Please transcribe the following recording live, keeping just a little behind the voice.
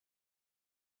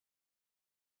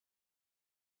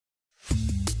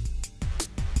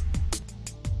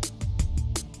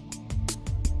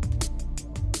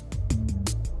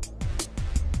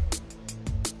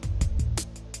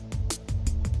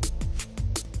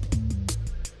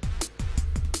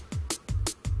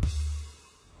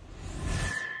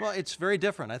Well, it's very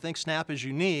different. I think Snap is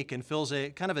unique and fills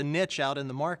a kind of a niche out in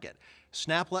the market.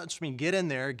 Snap lets me get in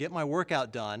there, get my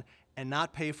workout done, and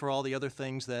not pay for all the other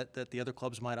things that the other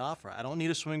clubs might offer. I don't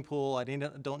need a swimming pool.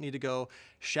 Don't need to go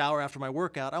shower after my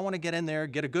workout. I want to get in there,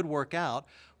 get a good workout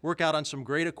on some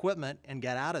great equipment, and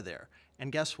get out of there.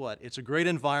 And guess what? It's a great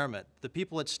environment. The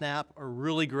people at Snap are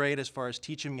really great as far as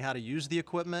teaching me how to use the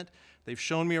equipment. They've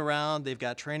shown me around. They've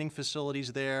got training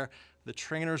facilities there. The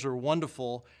trainers are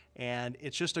wonderful, and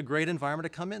it's just a great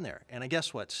environment to come in there. And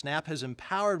guess what? Snap has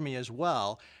empowered me as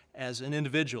well as an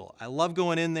individual. I love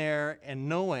going in there and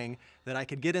knowing that I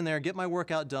could get in there, get my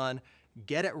workout done,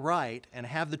 get it right, and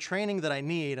have the training that I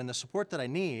need and the support that I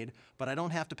need, but I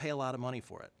don't have to pay a lot of money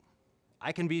for it.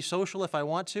 I can be social if I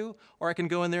want to, or I can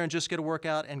go in there and just get a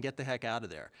workout and get the heck out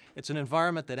of there. It's an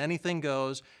environment that anything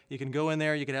goes. You can go in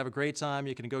there, you can have a great time,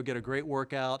 you can go get a great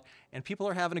workout, and people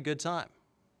are having a good time.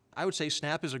 I would say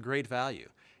Snap is a great value.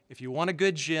 If you want a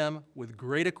good gym with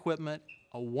great equipment,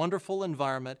 a wonderful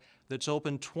environment that's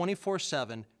open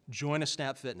 24/7, join a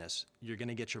Snap Fitness. You're going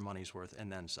to get your money's worth and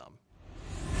then some.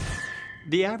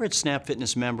 The average Snap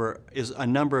Fitness member is a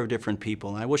number of different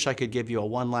people, and I wish I could give you a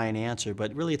one-line answer,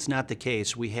 but really it's not the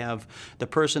case. We have the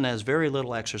person that has very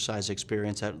little exercise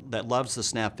experience that loves the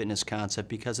Snap Fitness concept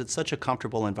because it's such a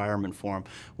comfortable environment for them.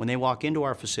 When they walk into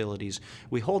our facilities,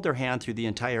 we hold their hand through the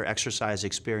entire exercise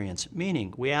experience,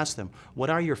 meaning we ask them,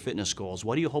 what are your fitness goals?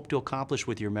 What do you hope to accomplish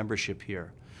with your membership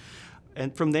here?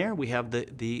 And from there, we have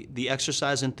the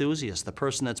exercise enthusiast, the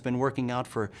person that's been working out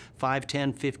for 5,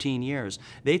 10, 15 years.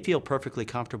 They feel perfectly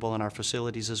comfortable in our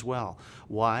facilities as well.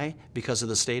 Why? Because of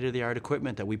the state-of-the-art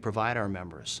equipment that we provide our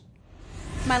members.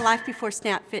 My life before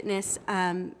Snap Fitness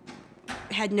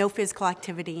had no physical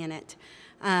activity in it.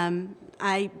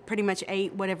 I pretty much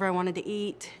ate whatever I wanted to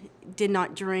eat, did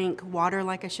not drink water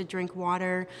like I should drink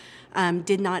water,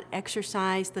 did not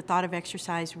exercise. The thought of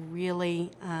exercise really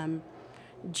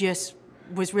just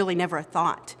was really never a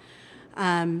thought.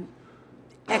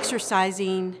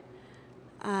 Exercising,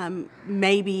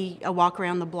 maybe a walk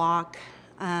around the block,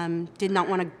 did not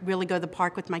want to really go to the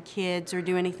park with my kids or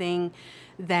do anything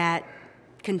that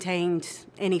contained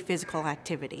any physical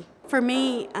activity. For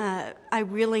me, I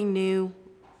really knew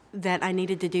that I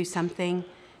needed to do something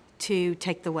to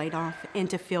take the weight off and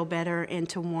to feel better and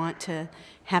to want to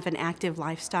have an active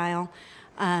lifestyle.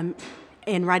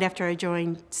 And right after I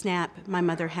joined Snap, my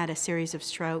mother had a series of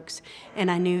strokes, and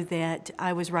I knew that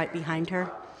I was right behind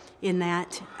her in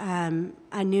that.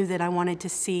 I knew that I wanted to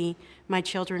see my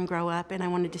children grow up, and I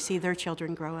wanted to see their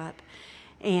children grow up.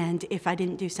 And if I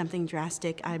didn't do something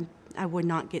drastic, I would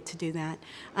not get to do that.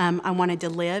 I wanted to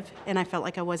live, and I felt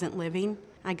like I wasn't living.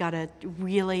 I got a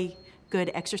really good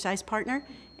exercise partner,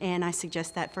 and I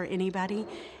suggest that for anybody.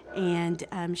 And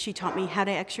she taught me how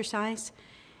to exercise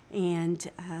and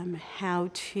how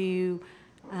to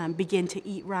begin to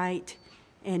eat right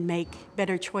and make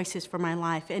better choices for my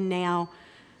life. And now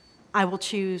I will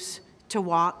choose to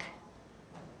walk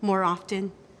more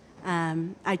often.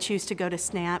 I choose to go to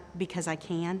Snap because I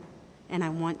can and I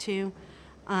want to.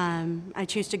 I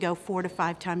choose to go 4 to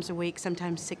 5 times a week,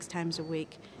 sometimes 6 times a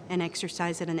week, and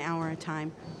exercise at an hour at a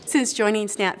time. Since joining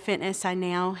Snap Fitness, I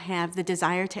now have the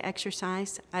desire to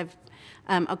exercise. I've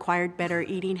acquired better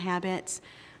eating habits.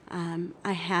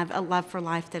 I have a love for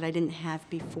life that I didn't have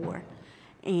before.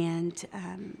 And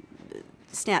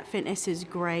Snap Fitness is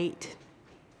great.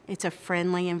 It's a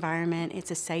friendly environment,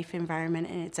 it's a safe environment,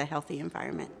 and it's a healthy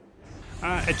environment.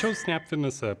 I chose Snap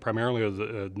Fitness primarily as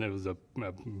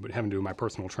having to do with my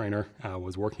personal trainer.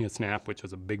 Was working at Snap, which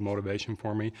was a big motivation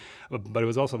for me. But it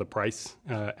was also the price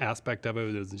aspect of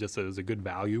it. It was a good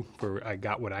value. I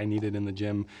got what I needed in the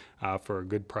gym for a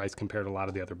good price compared to a lot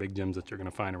of the other big gyms that you're going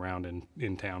to find around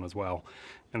in town as well.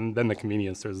 And then the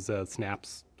convenience. There's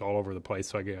Snaps all over the place,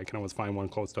 so I can always find one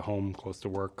close to home, close to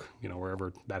work,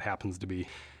 wherever that happens to be.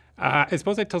 I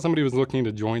suppose I'd tell somebody who was looking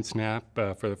to join Snap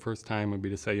for the first time would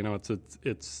be to say,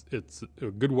 it's a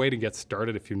good way to get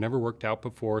started if you've never worked out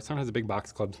before. Sometimes the big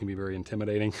box clubs can be very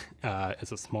intimidating.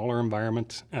 It's a smaller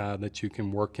environment that you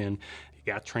can work in.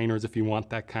 You got trainers if you want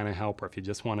that kind of help, or if you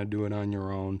just want to do it on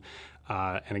your own.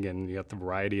 And again, you got the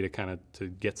variety to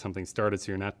get something started,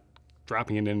 so you're not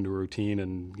dropping it into a routine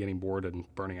and getting bored and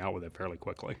burning out with it fairly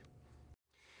quickly.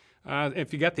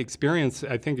 If you got the experience,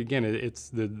 I think, again, it's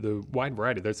the wide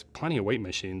variety. There's plenty of weight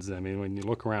machines. I mean, when you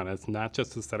look around, it's not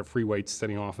just a set of free weights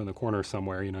sitting off in the corner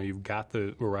somewhere. You've got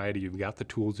the variety. You've got the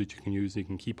tools that you can use. You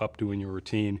can keep up doing your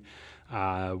routine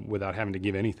without having to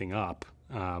give anything up.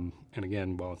 And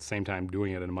again, at the same time,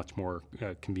 doing it at a much more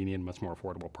convenient, much more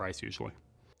affordable price usually.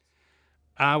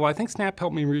 I think Snap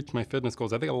helped me reach my fitness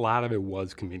goals. I think a lot of it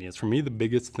was convenience. For me, the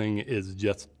biggest thing is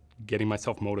just getting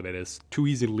myself motivated. It's too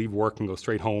easy to leave work and go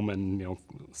straight home and, you know,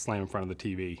 slam in front of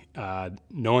the TV.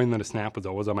 Knowing that a snap was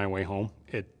always on my way home,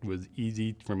 it was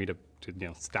easy for me to you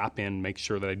know, stop in, make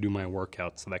sure that I do my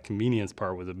workout. So that convenience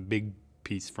part was a big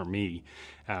piece for me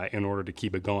in order to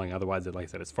keep it going. Otherwise, like I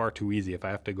said, it's far too easy. If I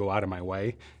have to go out of my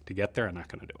way to get there, I'm not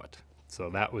going to do it. So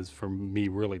that was, for me,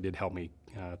 really did help me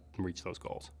reach those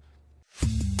goals.